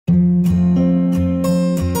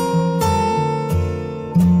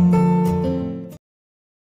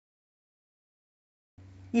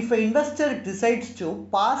If an investor decides to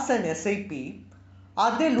pass an SIP,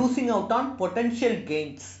 are they losing out on potential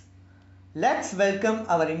gains? Let's welcome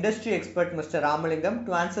our industry expert Mr. Ramalingam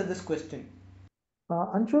to answer this question.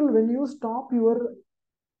 Anshul, when you stop your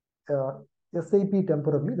uh, SIP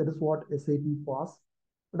temporarily, that is what SIP pause.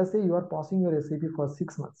 Let us say you are pausing your SIP for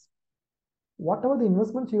 6 months. Whatever the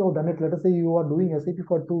investments you have done it, let us say you are doing SIP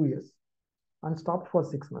for 2 years and stopped for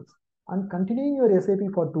 6 months and continuing your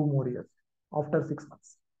SIP for 2 more years after 6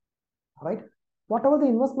 months, right? Whatever the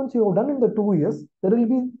investments you have done in the 2 years, there will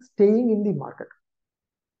be staying in the market,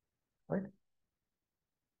 right?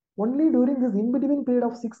 Only during this in between period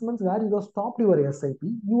of 6 months where you have stopped your SIP,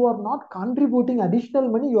 you are not contributing additional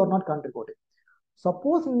money, you are not contributing.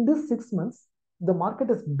 Suppose in this 6 months, the market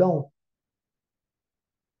is down,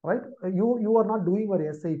 right? You are not doing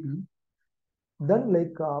your SIP, then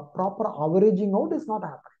like proper averaging out is not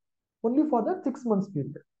happening. Only for that 6 months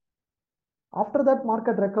period. After that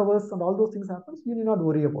market recovers and all those things happens, you need not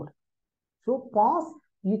worry about it. So pause,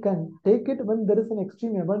 you can take it when there is an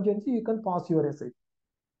extreme emergency, you can pause your SIP.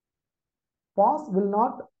 Pause will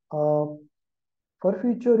not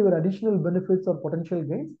forfeiture your additional benefits or potential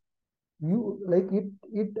gains. You like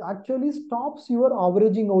it actually stops your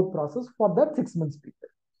averaging out process for that 6 months period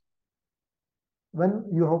when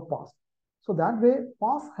you have passed. So that way,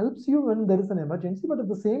 pass helps you when there is an emergency, but at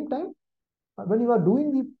the same time, when you are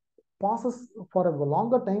doing the passes for a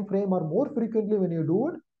longer time frame or more frequently when you do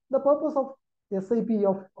it, the purpose of SIP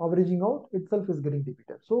of averaging out itself is getting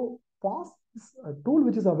defeated. So pass is a tool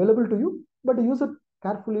which is available to you, but use it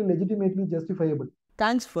carefully, legitimately, justifiably.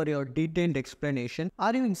 Thanks for your detailed explanation.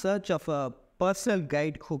 Are you in search of a personal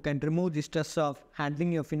guide who can remove the stress of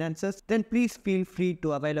handling your finances? Then please feel free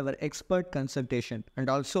to avail our expert consultation. And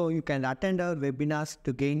also you can attend our webinars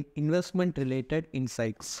to gain investment related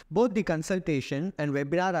insights. Both the consultation and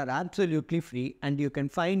webinar are absolutely free and you can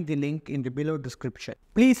find the link in the below description.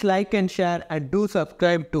 Please like and share and do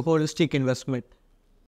subscribe to Holistic Investment.